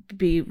to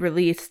be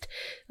released,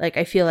 like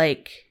I feel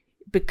like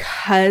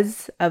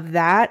because of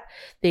that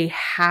they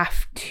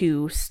have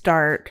to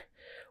start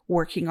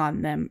working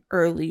on them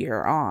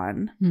earlier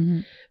on. Mm-hmm.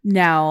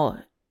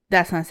 Now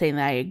that's not saying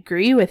that I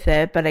agree with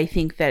it, but I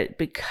think that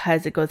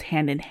because it goes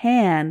hand in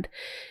hand,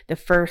 the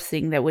first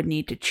thing that would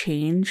need to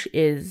change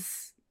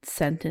is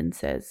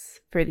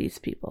sentences for these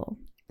people.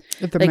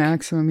 At the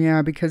maximum,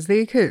 yeah, because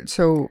they could.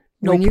 So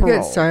no when you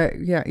parole.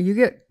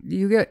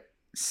 you get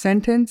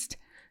sentenced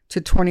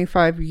to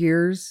 25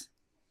 years.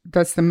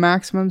 That's the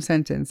maximum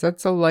sentence.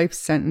 That's a life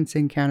sentence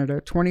in Canada.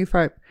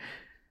 25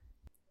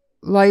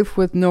 life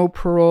with no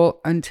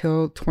parole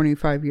until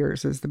 25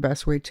 years is the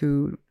best way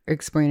to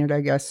explain it,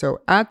 I guess.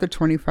 So at the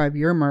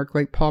 25-year mark,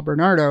 like Paul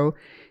Bernardo,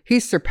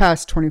 he's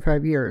surpassed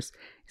 25 years.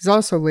 He's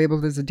also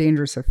labeled as a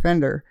dangerous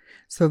offender.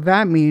 So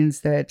that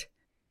means that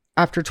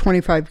after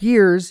 25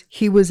 years,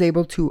 he was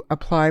able to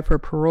apply for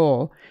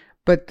parole,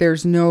 but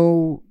there's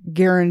no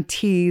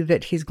guarantee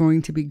that he's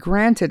going to be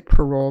granted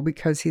parole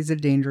because he's a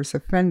dangerous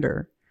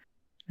offender.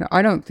 Now,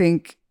 I don't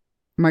think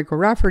Michael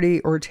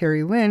Rafferty or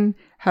Terry Lynn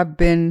have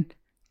been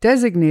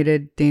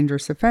designated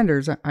dangerous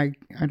offenders. I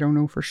don't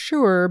know for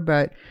sure,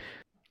 but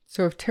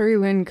so if Terry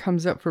Lynn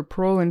comes up for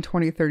parole in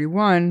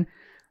 2031,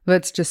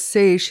 let's just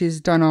say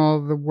she's done all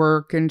the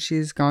work and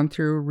she's gone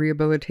through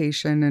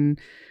rehabilitation, and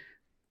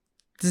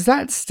does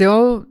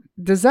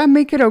that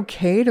make it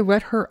okay to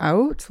let her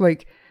out?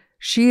 Like,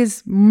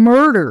 she's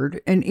murdered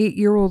an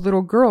 8-year-old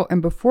little girl,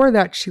 and before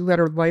that she led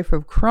her life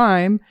of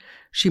crime.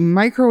 She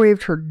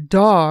microwaved her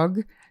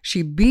dog.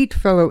 She beat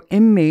fellow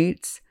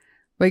inmates.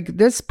 Like,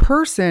 this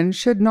person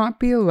should not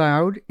be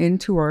allowed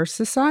into our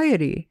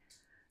society.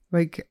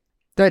 Like,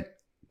 that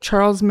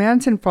Charles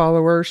Manson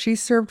follower, she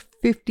served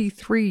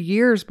 53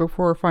 years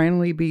before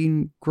finally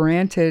being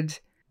granted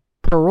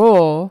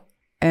parole.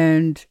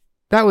 And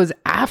that was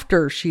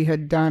after she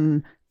had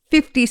done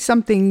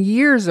 50-something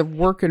years of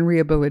work and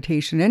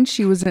rehabilitation. And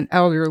she was an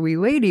elderly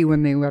lady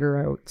when they let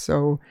her out.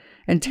 So,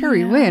 and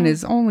Terry Lynn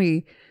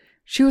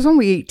she was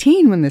only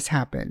 18 when this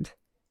happened.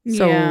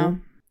 So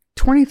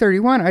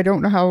 2031, I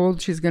don't know how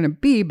old she's going to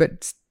be,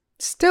 but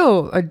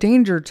still a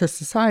danger to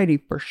society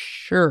for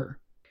sure.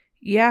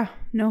 Yeah,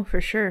 no, for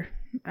sure.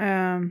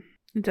 It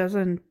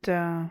doesn't,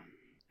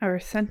 our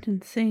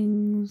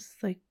sentencing's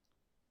like...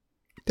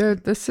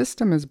 The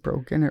system is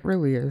broken. It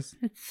really is.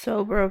 It's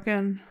so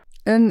broken.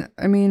 And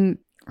I mean,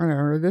 I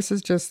don't know, this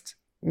is just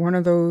one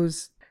of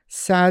those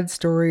sad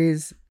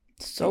stories.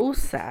 So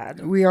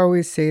sad. We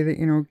always say that,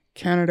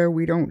 Canada,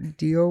 we don't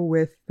deal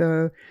with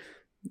the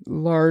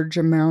large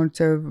amount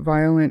of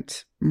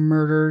violent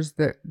murders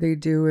that they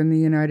do in the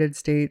United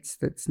States.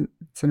 It's an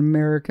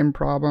American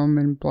problem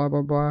and blah,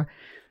 blah, blah.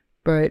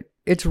 But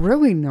it's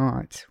really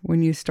not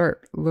when you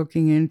start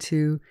looking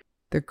into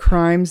the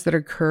crimes that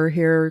occur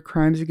here,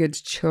 crimes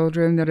against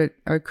children that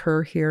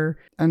occur here,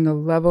 and the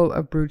level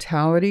of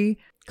brutality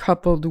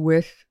coupled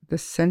with the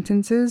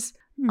sentences.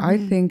 I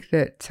think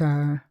that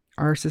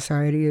our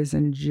society is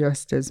in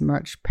just as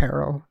much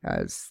peril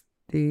as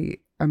the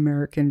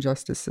American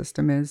justice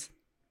system is.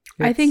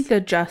 I think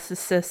the justice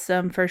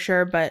system for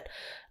sure, but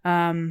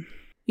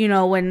you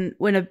know,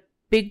 when a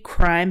big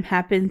crime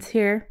happens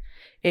here,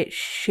 it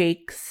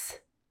shakes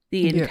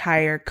the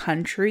entire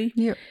country.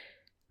 Yep.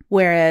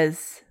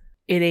 Whereas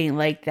it ain't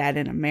like that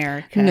in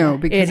America. No,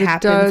 because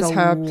it does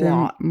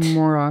happen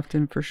more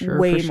often for sure.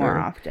 Way more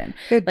often.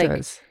 It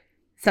does.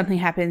 Something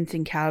happens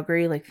in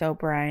Calgary, like the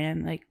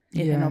O'Brien, like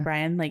Ethan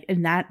O'Brien, like,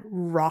 and that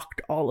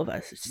rocked all of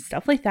us.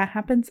 Stuff like that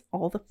happens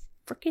all the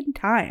freaking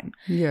time.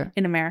 Yeah.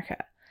 In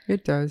America.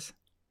 It does.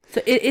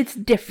 So it's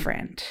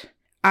different.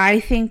 I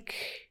think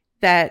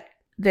that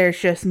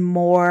there's just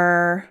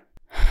more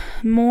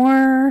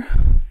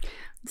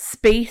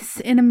space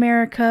in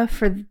America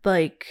for,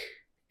 like,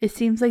 it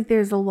seems like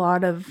there's a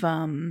lot of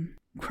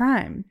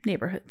crime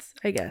neighborhoods,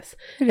 I guess.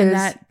 And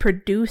that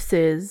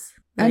produces,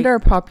 like, and our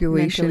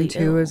population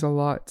too is a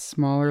lot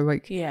smaller.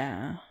 Like,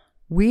 yeah,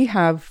 we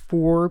have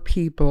 4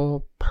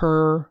 people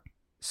per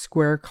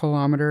square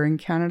kilometer in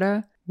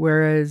Canada,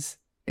 whereas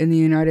in the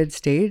United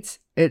States,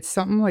 it's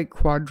something like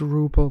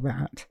quadruple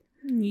that.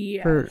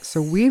 Yes.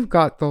 So we've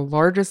got the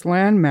largest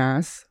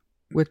landmass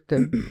with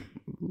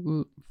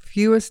the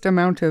fewest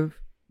amount of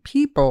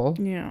people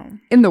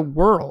in the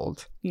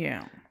world.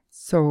 Yeah.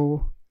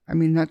 So, I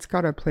mean, that's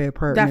got to play a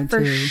part in it. That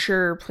for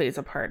sure plays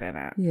a part in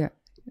it. Yeah.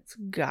 It's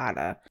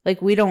gotta.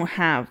 Like, we don't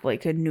have,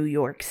 like, a New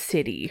York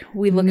City.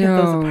 We look at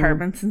those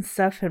apartments and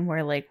stuff and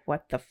we're like,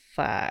 what the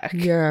fuck?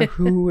 Yeah,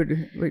 who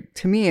would, like,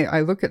 to me, I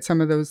look at some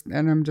of those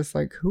and I'm just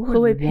like, who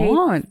would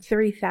want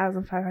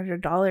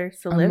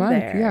 $3,500 to live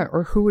there? Yeah,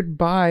 or who would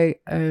buy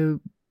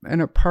an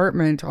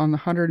apartment on the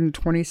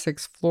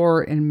 126th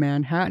floor in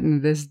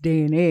Manhattan this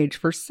day and age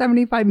for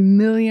 $75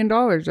 million.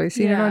 I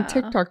seen it on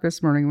TikTok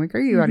this morning. Like,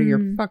 are you out of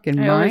your fucking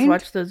mind? I always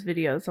watch those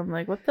videos. I'm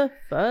like, what the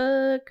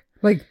fuck?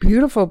 Like,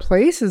 beautiful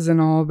places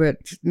and all, but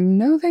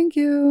no thank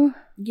you.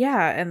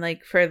 Yeah, and,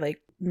 like, for, like,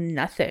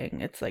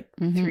 nothing. It's like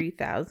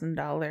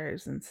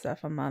 $3,000 and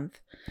stuff a month.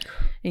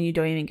 And you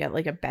don't even get,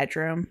 like, a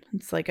bedroom.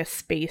 It's like a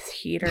space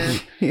heater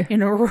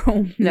in a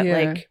room that,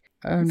 like,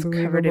 is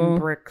covered in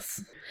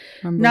bricks.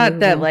 Not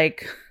that,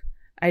 like,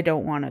 I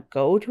don't want to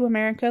go to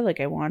America. Like,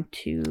 I want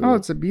to. Oh,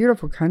 it's a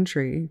beautiful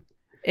country.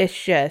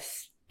 It's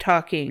just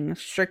talking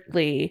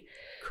strictly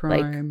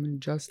crime,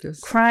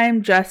 justice,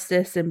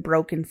 and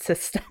broken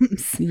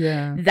systems.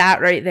 Yeah,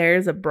 that right there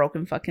is a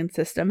broken fucking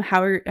system.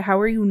 How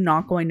are you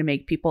not going to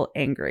make people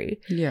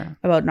angry? Yeah,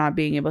 about not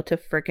being able to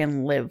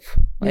freaking live?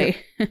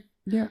 Like,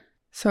 yeah.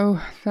 So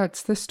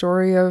that's the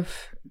story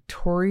of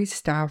Tori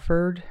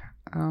Stafford.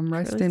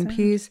 Rest really in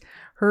peace.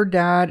 Her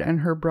dad and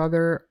her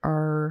brother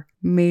are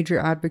major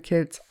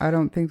advocates. I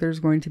don't think there's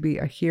going to be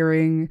a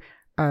hearing,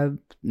 a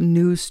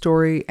news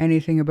story,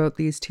 anything about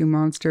these 2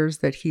 monsters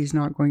that he's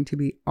not going to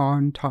be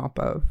on top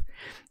of.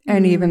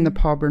 And even the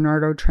Paul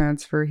Bernardo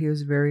transfer, he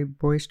was very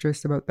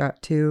boisterous about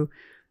that too.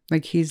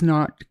 Like, he's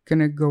not going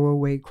to go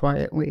away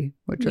quietly,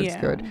 which is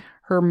good.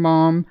 Her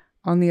mom,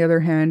 on the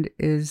other hand,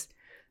 is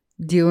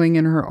dealing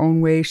in her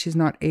own way. She's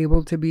not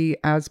able to be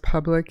as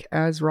public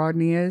as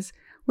Rodney is,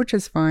 which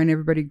is fine.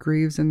 Everybody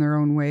grieves in their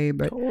own way,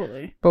 but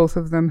both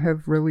of them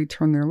have really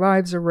turned their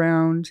lives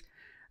around.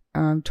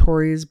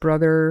 Tori's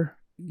brother,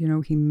 you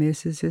know, he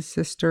misses his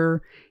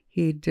sister.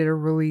 He did a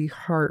really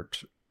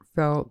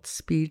heartfelt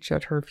speech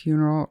at her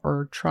funeral,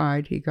 or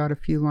tried. He got a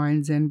few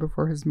lines in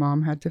before his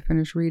mom had to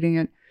finish reading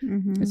it.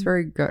 It's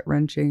very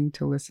gut-wrenching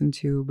to listen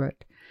to,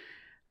 but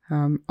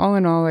all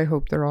in all, I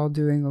hope they're all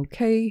doing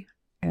okay,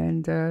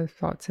 and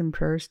thoughts and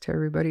prayers to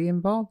everybody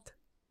involved.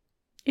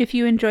 If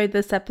you enjoyed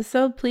this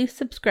episode, please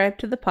subscribe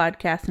to the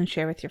podcast and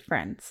share with your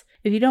friends.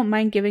 If you don't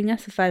mind giving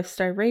us a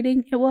 5-star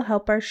rating, it will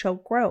help our show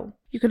grow.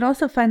 You can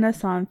also find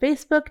us on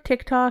Facebook,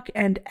 TikTok,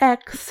 and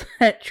X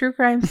at True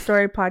Crime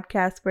Story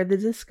Podcast, where the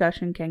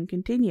discussion can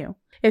continue.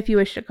 If you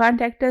wish to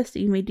contact us,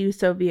 you may do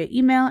so via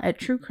email at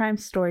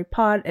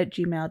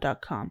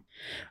truecrimestorypod@gmail.com.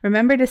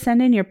 Remember to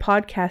send in your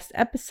podcast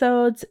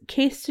episodes,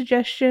 case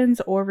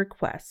suggestions, or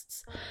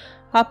requests.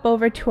 Hop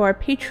over to our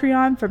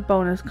Patreon for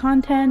bonus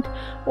content,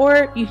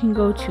 or you can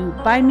go to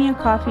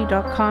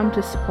buymeacoffee.com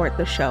to support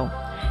the show.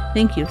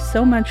 Thank you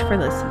so much for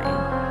listening.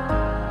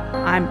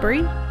 I'm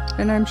Brie.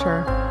 And I'm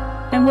Char.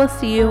 And we'll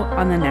see you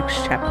on the next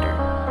chapter.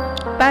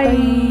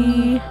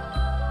 Bye.